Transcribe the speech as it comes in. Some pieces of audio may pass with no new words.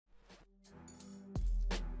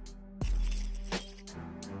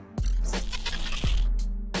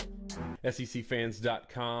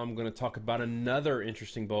SECfans.com. I'm going to talk about another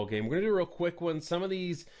interesting bowl game. We're going to do a real quick one. Some of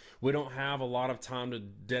these we don't have a lot of time to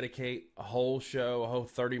dedicate a whole show, a whole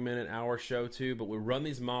 30-minute, hour show to, but we run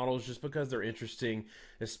these models just because they're interesting,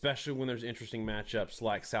 especially when there's interesting matchups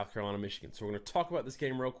like South Carolina, Michigan. So we're going to talk about this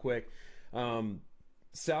game real quick.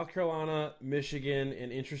 South Carolina, Michigan,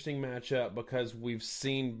 an interesting matchup because we've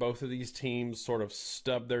seen both of these teams sort of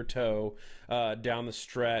stub their toe down the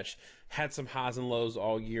stretch, had some highs and lows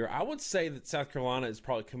all year. I would say that South Carolina is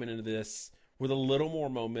probably coming into this with a little more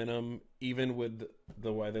momentum, even with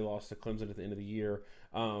the way they lost to Clemson at the end of the year.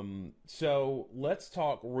 So let's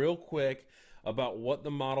talk real quick about what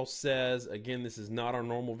the model says. Again, this is not our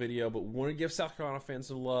normal video, but we want to give South Carolina fans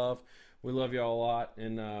some love. We love y'all a lot,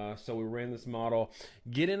 and so we ran this model.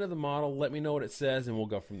 Get into the model, let me know what it says, and we'll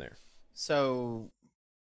go from there. So,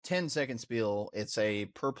 10-second spiel. It's a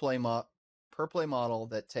per play model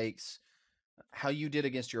that takes how you did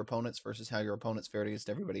against your opponents versus how your opponents fared against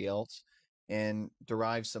everybody else, and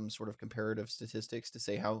derives some sort of comparative statistics to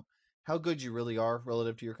say how good you really are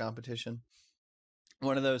relative to your competition.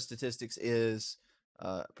 One of those statistics is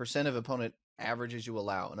percent of opponent averages you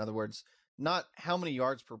allow. In other words, not how many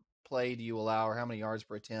yards per play do you allow or how many yards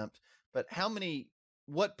per attempt, but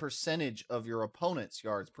what percentage of your opponent's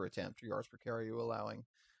yards per attempt or yards per carry are you allowing?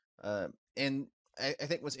 And I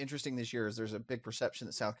think what's interesting this year is there's a big perception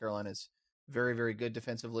that South Carolina is very, very good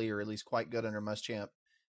defensively, or at least quite good under Muschamp.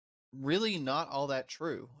 Really not all that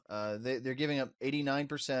true. They're giving up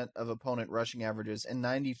 89% of opponent rushing averages and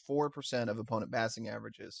 94% of opponent passing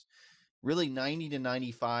averages. Really 90 to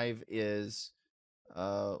 95 is,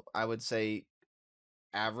 I would say,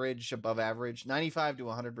 average, above average. 95 to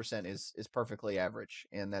 100% is perfectly average,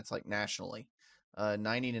 and that's like nationally.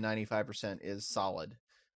 90 to 95% is solid.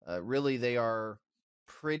 Really, they are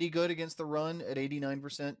pretty good against the run at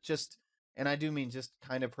 89%. And I do mean just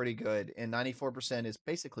kind of pretty good. And 94% is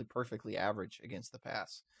basically perfectly average against the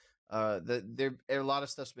pass. A lot of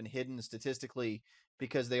stuff's been hidden statistically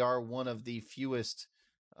because they are one of the fewest.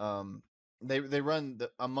 They run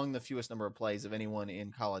among the fewest number of plays of anyone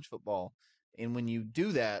in college football. And when you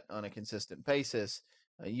do that on a consistent basis,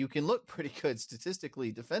 you can look pretty good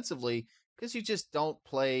statistically, defensively, because you just don't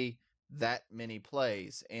play that many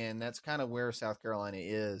plays. And that's kind of where South Carolina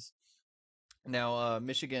is. Now,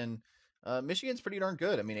 Michigan's pretty darn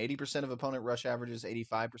good. I mean, 80% of opponent rush averages,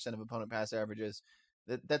 85% of opponent pass averages.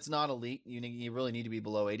 That's not elite. You really need to be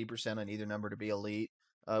below 80% on either number to be elite.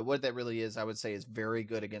 What that really is, I would say, is very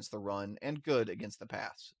good against the run and good against the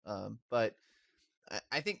pass. But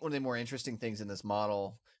I think one of the more interesting things in this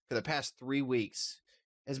model for the past 3 weeks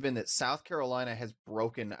has been that South Carolina has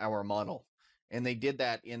broken our model. And they did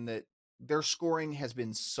that in that their scoring has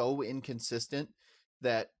been so inconsistent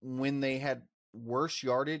that when they had worse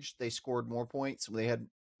yardage, they scored more points. When they had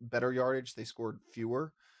better yardage, they scored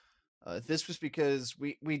fewer. This was because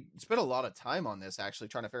we spent a lot of time on this, actually,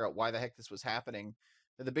 trying to figure out why the heck this was happening.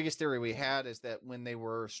 The biggest theory we had is that when they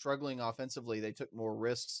were struggling offensively, they took more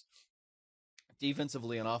risks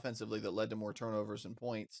defensively and offensively that led to more turnovers and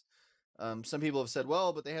points. Some people have said,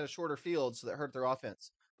 well, but they had a shorter field, so that hurt their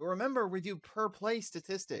offense. But remember, we do per play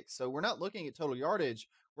statistics. So we're not looking at total yardage.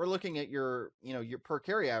 We're looking at your per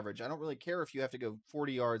carry average. I don't really care if you have to go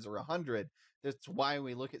 40 yards or 100. That's why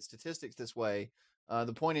we look at statistics this way.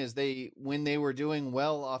 The point is when they were doing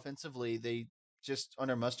well offensively, they just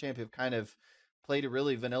under Muschamp have kind of played a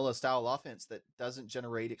really vanilla style offense that doesn't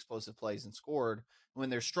generate explosive plays and scored. When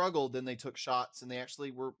they're struggled, then they took shots and they actually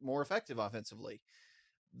were more effective offensively.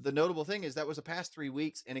 The notable thing is that was the past 3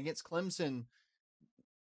 weeks, and against Clemson,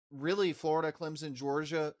 really Florida, Clemson,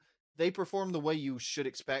 Georgia, they performed the way you should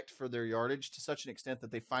expect for their yardage to such an extent that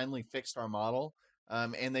they finally fixed our model.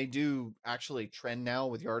 And they do actually trend now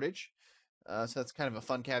with yardage. So that's kind of a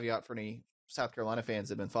fun caveat for any South Carolina fans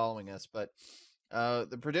that have been following us. But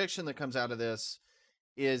the prediction that comes out of this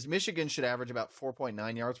is Michigan should average about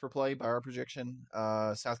 4.9 yards per play by our projection.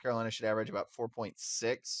 South Carolina should average about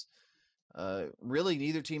 4.6. Really,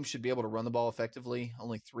 neither team should be able to run the ball effectively.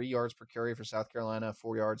 Only 3 yards per carry for South Carolina,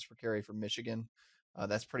 4 yards per carry for Michigan.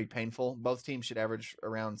 That's pretty painful. Both teams should average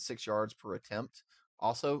around 6 yards per attempt.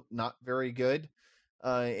 Also, not very good.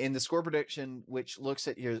 In the score prediction, which looks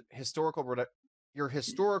at your historical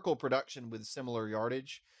production with similar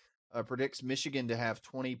yardage, predicts Michigan to have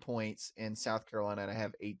 20 points and South Carolina to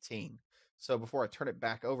have 18. So before I turn it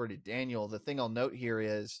back over to Daniel, the thing I'll note here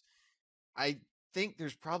is I think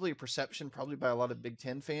there's probably a perception, probably by a lot of Big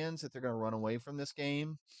Ten fans, that they're going to run away from this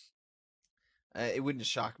game. It wouldn't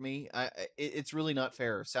shock me. It's really not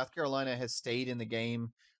fair. South Carolina has stayed in the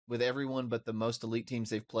game with everyone but the most elite teams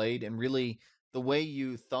they've played, and really the way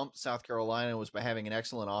you thumped South Carolina was by having an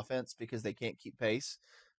excellent offense because they can't keep pace.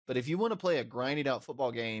 But if you want to play a grinded out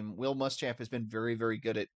football game, Will Muschamp has been very, very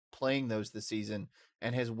good at playing those this season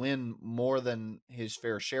and has won more than his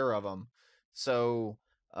fair share of them. So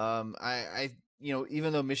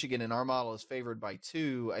even though Michigan in our model is favored by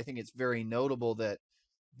 2, I think it's very notable that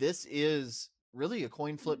this is really a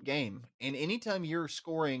coin flip game. And anytime you're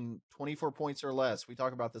scoring 24 points or less, we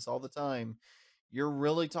talk about this all the time, you're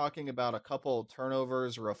really talking about a couple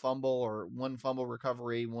turnovers or a fumble or one fumble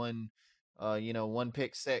recovery, one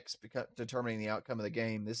pick six, determining the outcome of the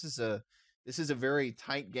game. This is a very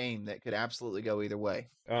tight game that could absolutely go either way.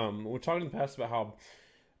 We're talking in the past about how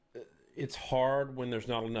it's hard when there's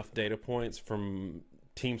not enough data points from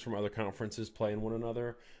teams from other conferences playing one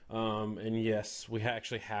another. And yes, we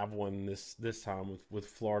actually have one this time with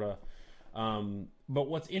Florida. But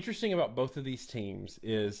what's interesting about both of these teams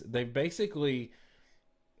is they've basically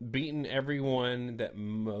beaten everyone that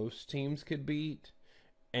most teams could beat,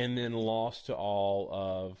 and then lost to all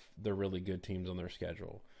of the really good teams on their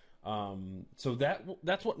schedule. So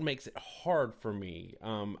that's what makes it hard for me.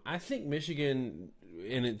 I think Michigan,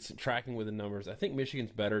 and it's tracking with the numbers, I think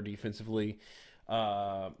Michigan's better defensively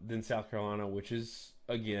than South Carolina, which is,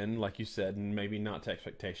 again, like you said, maybe not to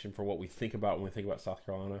expectation for what we think about when we think about South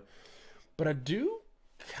Carolina. But I do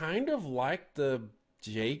kind of like the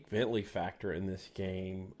Jake Bentley factor in this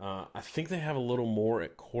game. I think they have a little more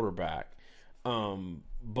at quarterback.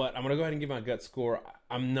 But I'm going to go ahead and give my gut score.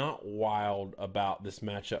 I'm not wild about this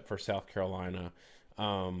matchup for South Carolina.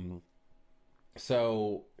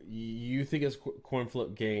 So you think it's a coin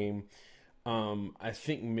flip game. I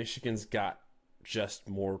think Michigan's got just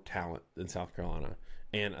more talent than South Carolina.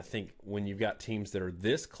 And I think when you've got teams that are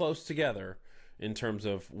this close together in terms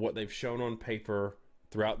of what they've shown on paper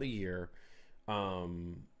throughout the year, I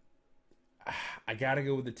got to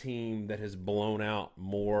go with the team that has blown out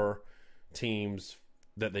more teams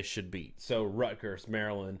that they should beat. So Rutgers,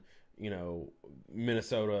 Maryland,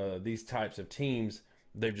 Minnesota, these types of teams,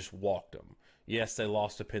 they've just walked them. Yes, they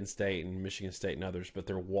lost to Penn State and Michigan State and others, but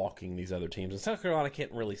they're walking these other teams. And South Carolina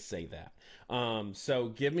can't really say that. So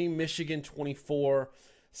give me Michigan 24,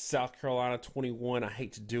 South Carolina 21. I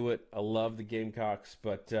hate to do it. I love the Gamecocks,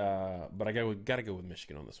 but I got to go with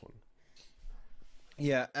Michigan on this one.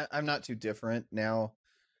 Yeah, I'm not too different now.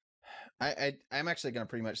 I'm actually going to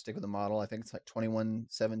pretty much stick with the model. I think it's like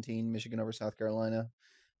 21-17 Michigan over South Carolina.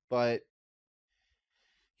 But,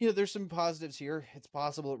 there's some positives here. It's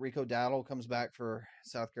possible that Rico Dowdle comes back for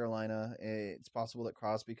South Carolina. It's possible that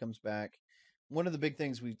Crosby comes back. One of the big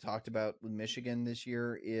things we've talked about with Michigan this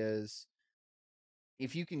year is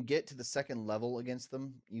if you can get to the second level against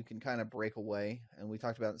them, you can kind of break away. And we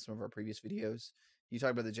talked about it in some of our previous videos. You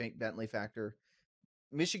talked about the Jake Bentley factor.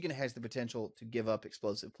 Michigan has the potential to give up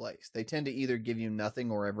explosive plays. They tend to either give you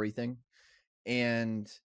nothing or everything.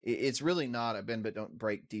 And it's really not a bend but don't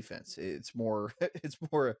break defense. It's more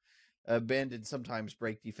a bend and sometimes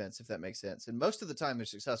break defense, if that makes sense. And most of the time they're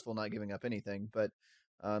successful not giving up anything, but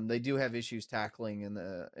they do have issues tackling in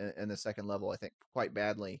the second level, I think, quite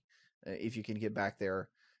badly if you can get back there.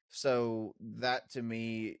 So that to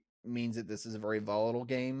me means that this is a very volatile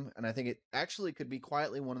game, and I think it actually could be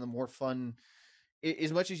quietly one of the more fun.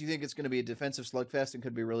 As much as you think it's going to be a defensive slugfest and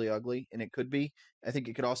could be really ugly, and it could be, I think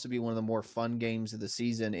it could also be one of the more fun games of the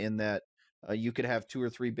season in that you could have 2 or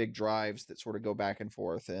 3 big drives that sort of go back and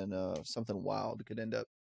forth, and something wild could end up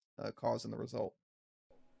causing the result.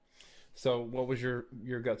 So what was your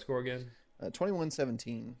gut score again?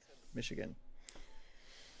 21-17, Michigan.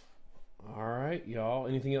 All right, y'all.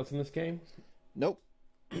 Anything else in this game? Nope.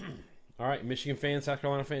 All right, Michigan fans, South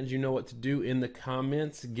Carolina fans, you know what to do in the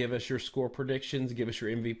comments. Give us your score predictions. Give us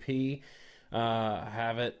your MVP.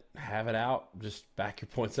 Have it out. Just back your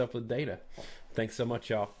points up with data. Thanks so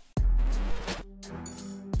much, y'all.